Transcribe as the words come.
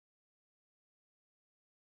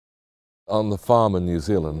On the farm in New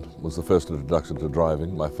Zealand was the first introduction to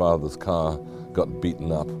driving. My father's car got beaten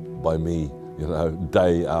up by me,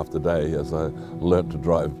 day after day as I learnt to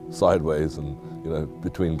drive sideways and,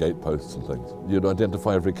 between gate posts and things. You'd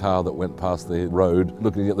identify every car that went past the road,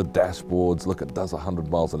 looking at the dashboards, look, it does 100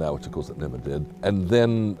 miles an hour, which of course it never did. And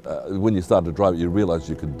then when you started to drive it, you realized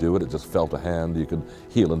you could do it. It just felt a hand. You could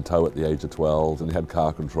heel and toe at the age of 12, and you had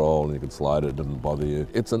car control and you could slide it didn't bother you.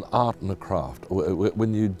 It's an art and a craft.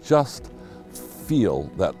 When you just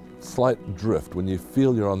feel that slight drift, when you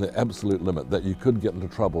feel you're on the absolute limit, that you could get into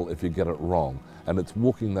trouble if you get it wrong. And it's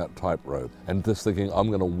walking that tightrope and just thinking, I'm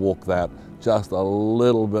going to walk that just a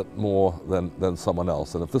little bit more than someone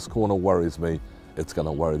else. And if this corner worries me, it's going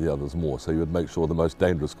to worry the others more. So you would make sure the most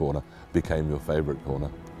dangerous corner became your favorite corner.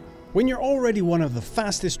 When you're already one of the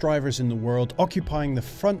fastest drivers in the world, occupying the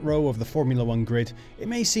front row of the Formula One grid, it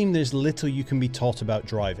may seem there's little you can be taught about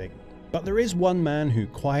driving. But there is one man who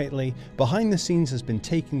quietly, behind the scenes, has been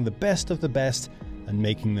taking the best of the best and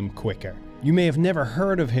making them quicker. You may have never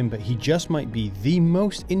heard of him, but he just might be the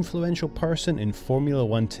most influential person in Formula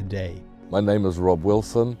One today. My name is Rob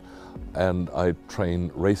Wilson, and I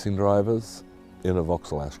train racing drivers in a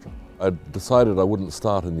Vauxhall Astra. I decided I wouldn't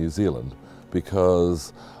start in New Zealand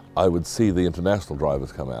because I would see the international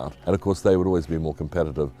drivers come out, and of course they would always be more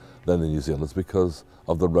competitive than the New Zealanders because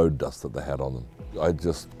of the road dust that they had on them. I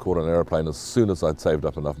just caught an aeroplane as soon as I'd saved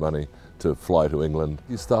up enough money to fly to England.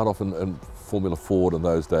 You start off in Formula Ford in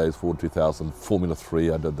those days, Ford 2000, Formula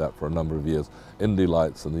 3, I did that for a number of years, Indy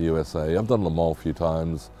Lights in the USA. I've done Le Mans a few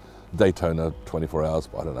times, Daytona 24 hours,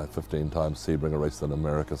 15 times, Sebring, I raced in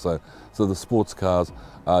America. So the sports cars,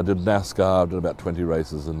 I did NASCAR, did about 20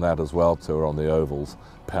 races in that as well, so we're on the ovals,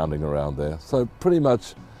 pounding around there. So pretty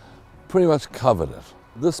much covered it.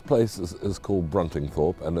 This place is called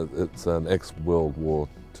Bruntingthorpe, and it's an ex-World War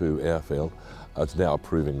II airfield. It's now a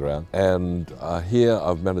proving ground. And here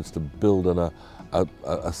I've managed to build in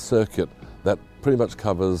a circuit that pretty much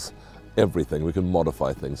covers everything. We can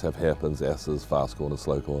modify things, have hairpins, S's, fast corners,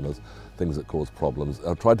 slow corners, things that cause problems.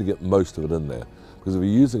 I've tried to get most of it in there. Because if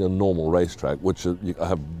you're using a normal racetrack, which I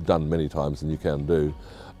have done many times and you can do,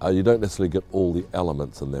 you don't necessarily get all the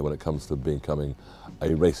elements in there when it comes to becoming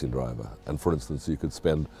a racing driver. And for instance, you could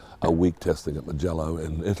spend a week testing at Mugello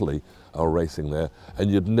in Italy or racing there, and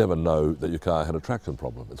you'd never know that your car had a traction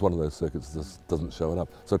problem. It's one of those circuits that just doesn't show it up.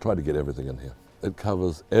 So I try to get everything in here. It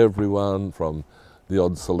covers everyone from the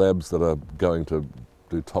odd celebs that are going to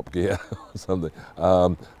do Top Gear or something,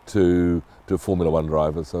 to Formula One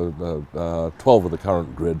drivers. So 12 of the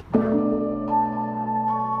current grid.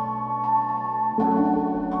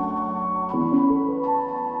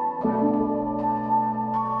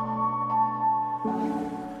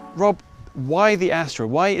 Rob, why the Astra?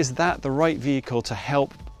 Why is that the right vehicle to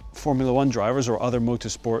help Formula One drivers or other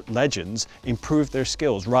motorsport legends improve their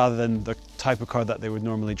skills rather than the type of car that they would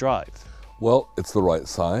normally drive? Well, it's the right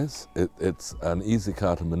size. It's an easy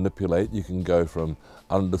car to manipulate. You can go from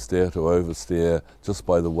understeer to oversteer just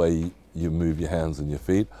by the way you move your hands and your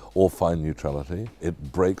feet, or find neutrality.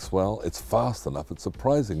 It brakes well. It's fast enough. It's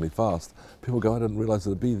surprisingly fast. People go, I didn't realize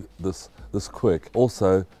it'd be this quick.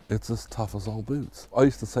 Also, it's as tough as old boots. I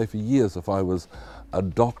used to say for years, if I was a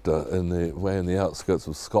doctor in the outskirts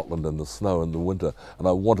of Scotland in the snow in the winter, and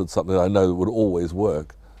I wanted something that I know would always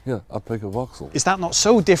work, yeah, I'd pick a Vauxhall. Is that not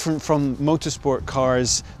so different from motorsport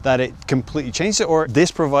cars that it completely changed it, or this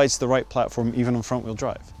provides the right platform even on front-wheel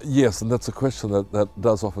drive? Yes, and that's a question that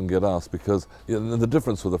does often get asked, because the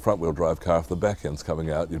difference with a front-wheel drive car, if the back end's coming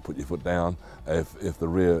out, you'd put your foot down. If the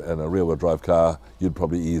rear, in a rear-wheel drive car, you'd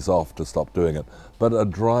probably ease off to stop doing it. But a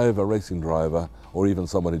racing driver, or even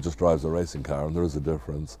someone who just drives a racing car, and there is a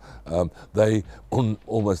difference, they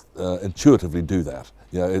almost intuitively do that.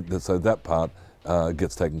 So that part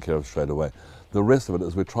gets taken care of straight away. The rest of it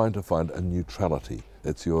is we're trying to find a neutrality.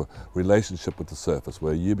 It's your relationship with the surface,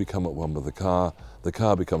 where you become at one with the car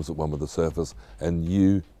becomes at one with the surface, and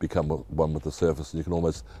you become at one with the surface, and you can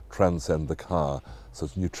almost transcend the car. So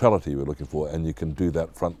it's neutrality we're looking for, and you can do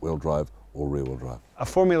that front-wheel drive or rear-wheel drive. A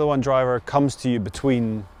Formula One driver comes to you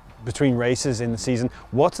between races in the season.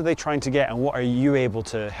 What are they trying to get, and what are you able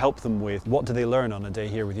to help them with? What do they learn on a day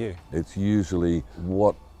here with you? It's usually,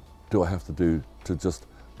 what do I have to do to just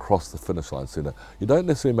cross the finish line sooner? You don't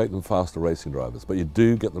necessarily make them faster racing drivers, but you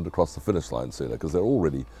do get them to cross the finish line sooner because they're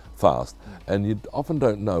already fast, and you often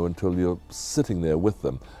don't know until you're sitting there with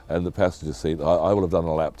them and the passenger seat. I will have done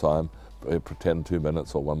a lap time, pretend 2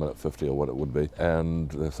 minutes or 1:50 or what it would be, and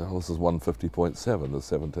they say, oh, this is 1:50.7, there's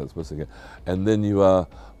 7 tenths missing it. And then you are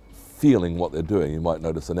feeling what they're doing. You might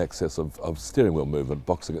notice an excess of steering wheel movement,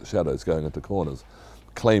 boxing at shadows, going into corners,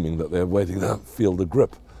 claiming that they're waiting to feel the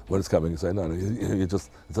grip when it's coming, you say, no, you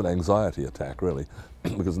just, it's an anxiety attack, really,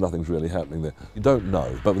 because nothing's really happening there. You don't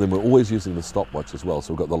know, but then we're always using the stopwatch as well,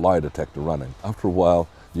 so we've got the lie detector running. After a while,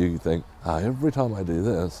 you think, every time I do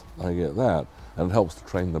this, I get that, and it helps to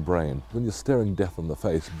train the brain. When you're staring death in the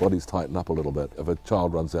face, bodies tighten up a little bit. If a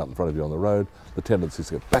child runs out in front of you on the road, the tendency is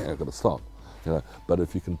to go, bang, I've got to stop. But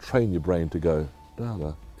if you can train your brain to go,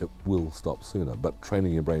 da, it will stop sooner. But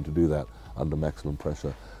training your brain to do that under maximum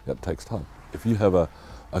pressure, it takes time. If you have a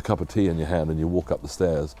cup of tea in your hand and you walk up the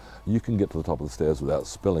stairs, you can get to the top of the stairs without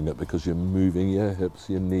spilling it because you're moving your hips,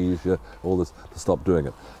 your knees, all this to stop doing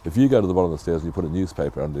it. If you go to the bottom of the stairs and you put a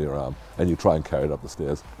newspaper under your arm and you try and carry it up the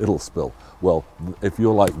stairs, it'll spill. Well, if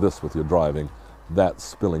you're like this with your driving, that's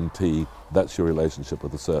spilling tea, that's your relationship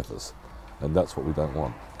with the surface. And that's what we don't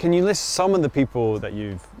want. Can you list some of the people that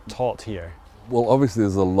you've taught here? Well, obviously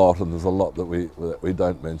there's a lot, and there's a lot that we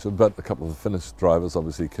don't mention, but a couple of the Finnish drivers,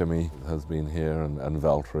 obviously Kimi has been here, and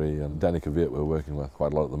Valtteri, and Danica Viet we're working with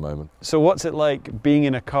quite a lot at the moment. So what's it like being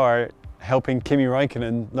in a car helping Kimi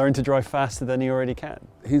Räikkönen learn to drive faster than he already can?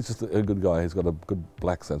 He's just a good guy. He's got a good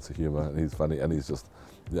black sense of humour, and he's funny, and he's just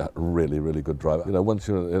a really, really good driver. Once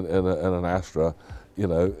you're in an Astra,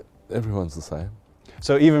 everyone's the same.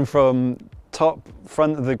 So even from top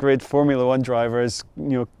front of the grid Formula One drivers,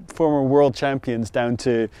 former world champions, down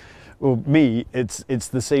to me, it's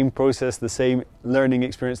the same process, the same learning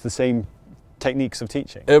experience, the same techniques of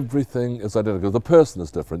teaching. Everything is identical. The person is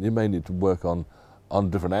different. You may need to work on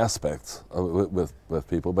different aspects with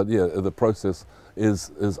people, but yeah, the process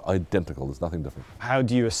is identical. There's nothing different. How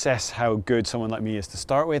do you assess how good someone like me is to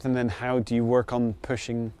start with, and then how do you work on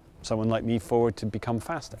pushing someone like me forward to become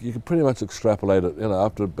faster? You can pretty much extrapolate it,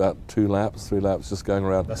 after about 2 laps, 3 laps, just going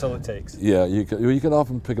around. That's all it takes. Yeah, you can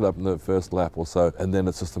often pick it up in the first lap or so, and then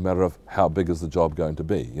it's just a matter of how big is the job going to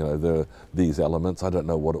be. There are these elements. I don't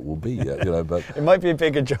know what it will be yet, but it might be a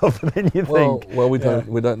bigger job than you think. Well, we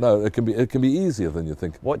don't know. It can be easier than you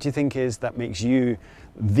think. What do you think is that makes you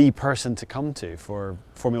the person to come to for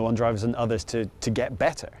Formula One drivers and others to get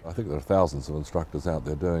better? I think there are thousands of instructors out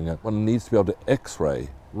there doing it. One needs to be able to X-ray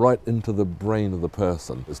right into the brain of the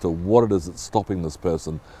person as to what it is that's stopping this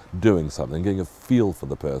person doing something, getting a feel for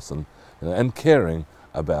the person, and caring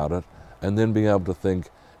about it, and then being able to think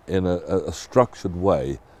in a structured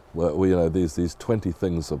way where these 20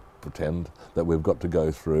 things of pretend that we've got to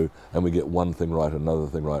go through, and we get one thing right, another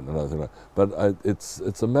thing right, another thing right. But it's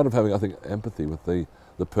a matter of having, I think, empathy with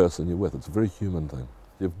the person you're with. It's a very human thing.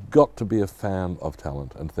 You've got to be a fan of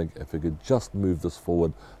talent and think, if you could just move this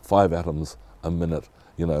forward 5 atoms a minute,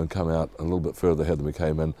 and come out a little bit further ahead than we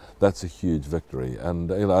came in, that's a huge victory.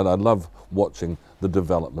 And and I love watching the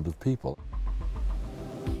development of people.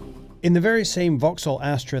 In the very same Vauxhall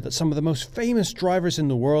Astra that some of the most famous drivers in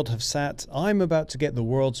the world have sat, I'm about to get the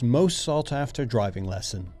world's most sought after driving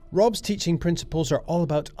lesson. Rob's teaching principles are all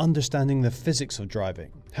about understanding the physics of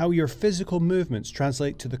driving, how your physical movements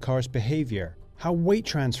translate to the car's behaviour, how weight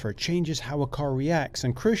transfer changes how a car reacts,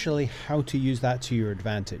 and crucially, how to use that to your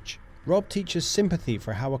advantage. Rob teaches sympathy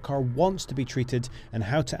for how a car wants to be treated and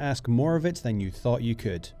how to ask more of it than you thought you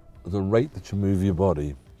could. The rate that you move your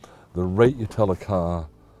body, the rate you tell a car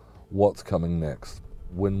what's coming next.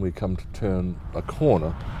 When we come to turn a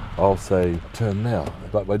corner, I'll say, turn now.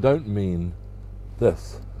 But I don't mean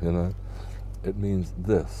this, It means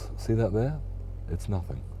this. See that there? It's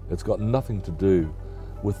nothing. It's got nothing to do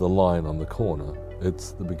with the line on the corner.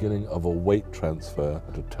 It's the beginning of a weight transfer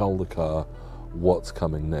to tell the car what's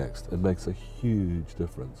coming next. It makes a huge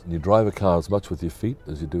difference. And you drive a car as much with your feet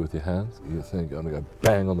as you do with your hands. You think, I'm going to go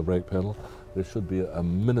bang on the brake pedal. There should be a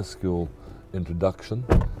minuscule introduction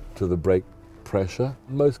to the brake pressure.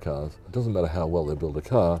 In most cars, it doesn't matter how well they build a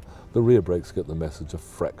car, the rear brakes get the message a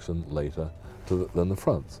fraction later than the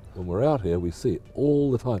fronts. When we're out here, we see it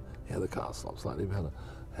all the time. Yeah, the car stops slightly better.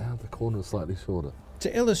 Yeah, the corner is slightly shorter.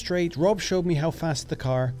 To illustrate, Rob showed me how fast the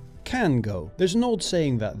car can go. There's an old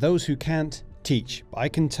saying that those who can't teach. I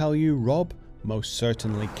can tell you, Rob most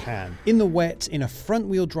certainly can. In the wet, in a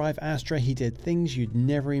front-wheel drive Astra, he did things you'd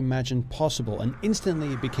never imagined possible, and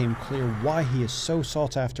instantly it became clear why he is so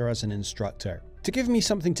sought after as an instructor. To give me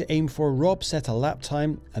something to aim for, Rob set a lap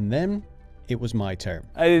time, and then it was my turn.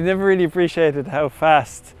 I never really appreciated how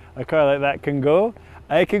fast a car like that can go.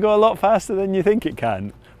 It can go a lot faster than you think it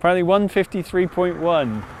can. Apparently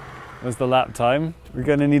 1:53.1 was the lap time. We're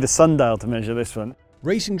going to need a sundial to measure this one.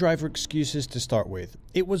 Racing driver excuses to start with.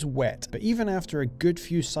 It was wet, but even after a good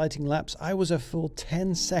few sighting laps, I was a full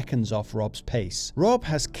 10 seconds off Rob's pace. Rob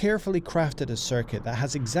has carefully crafted a circuit that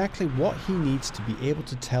has exactly what he needs to be able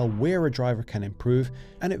to tell where a driver can improve,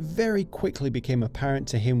 and it very quickly became apparent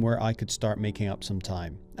to him where I could start making up some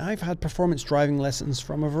time. I've had performance driving lessons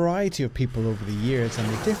from a variety of people over the years, and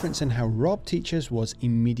the difference in how Rob teaches was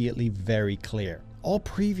immediately very clear. All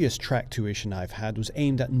previous track tuition I've had was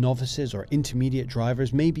aimed at novices or intermediate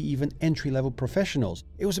drivers, maybe even entry-level professionals.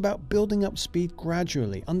 It was about building up speed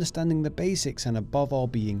gradually, understanding the basics, and above all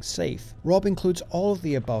being safe. Rob includes all of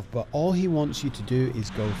the above, but all he wants you to do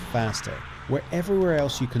is go faster. Where everywhere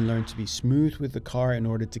else you can learn to be smooth with the car in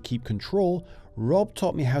order to keep control, Rob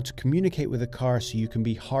taught me how to communicate with the car so you can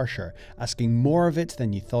be harsher, asking more of it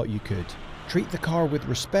than you thought you could. Treat the car with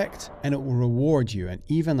respect and it will reward you, and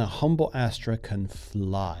even a humble Astra can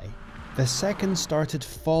fly. The seconds started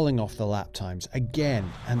falling off the lap times again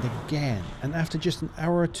and again, and after just an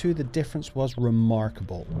hour or two the difference was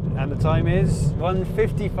remarkable. And the time is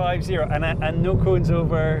 1:55.0 and no cones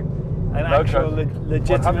over an actual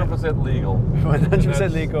legitimate... 100% legal.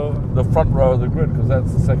 100% legal. The front row of the grid, because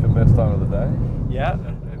that's the second best time of the day. Yeah.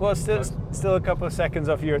 Well, still a couple of seconds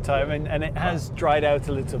off your time, and it has dried out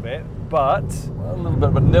a little bit, but... Well, a little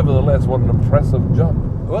bit, but nevertheless, what an impressive jump.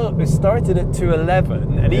 Well, it started at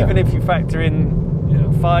 2:11, and even if you factor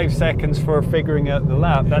in 5 seconds for figuring out the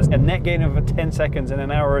lap, that's a net gain of 10 seconds in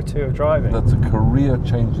an hour or two of driving. That's a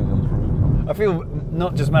career-changing improvement. I feel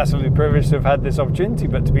not just massively privileged to have had this opportunity,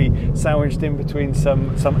 but to be sandwiched in between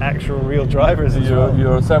some actual real drivers as well.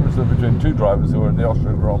 You're sandwiched in between two drivers who were in the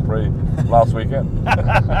Austrian Grand Prix last weekend.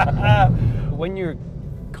 When you're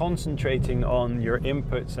concentrating on your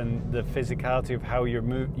inputs and the physicality of how you're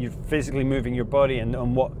physically moving your body and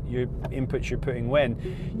on what your inputs you're putting when,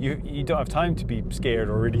 you don't have time to be scared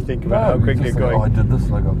or really think about how quickly you're going. Oh, I did this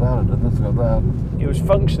and I got that, I did this and I got that. It was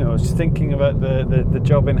functional. I was thinking about the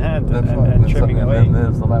job in hand and right. trimming away. And then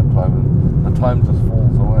there's the lap time, and the time just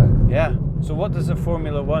falls away. Yeah. So what does a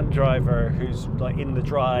Formula One driver who's like in the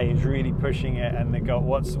dry, who's really pushing it, and they got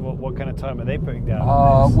what kind of time are they putting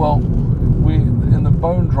down? Well, we in the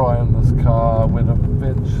bone dry in this car we'd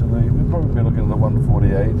eventually we'd probably be looking at the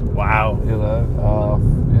 148. Wow. You know,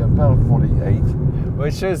 yeah, about 48. Well,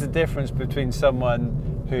 it shows the difference between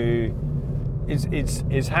someone who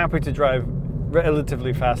is happy to drive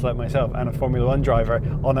relatively fast like myself and a Formula One driver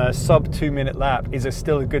on a sub 2 minute lap is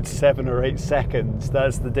still a good 7 or 8 seconds.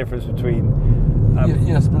 That's the difference between...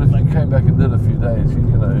 yes, but if you came back and did a few days, you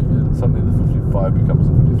know, suddenly the 55 becomes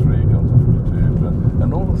a 53, becomes a 52,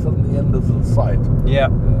 and all of a sudden the end is in sight. Yeah.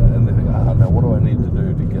 And they think, now what do I need to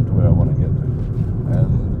do to get to where I want to get to?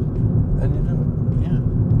 And you do it.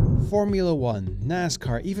 Formula One,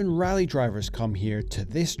 NASCAR, even rally drivers come here to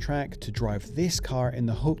this track to drive this car in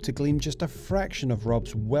the hope to glean just a fraction of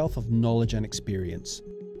Rob's wealth of knowledge and experience.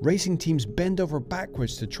 Racing teams bend over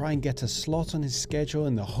backwards to try and get a slot on his schedule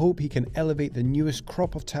in the hope he can elevate the newest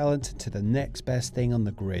crop of talent to the next best thing on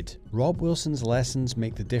the grid. Rob Wilson's lessons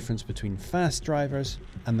make the difference between fast drivers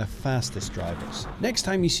and the fastest drivers. Next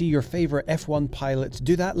time you see your favourite F1 pilot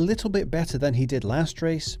do that little bit better than he did last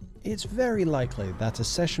race, it's very likely that a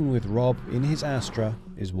session with Rob in his Astra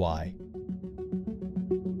is why.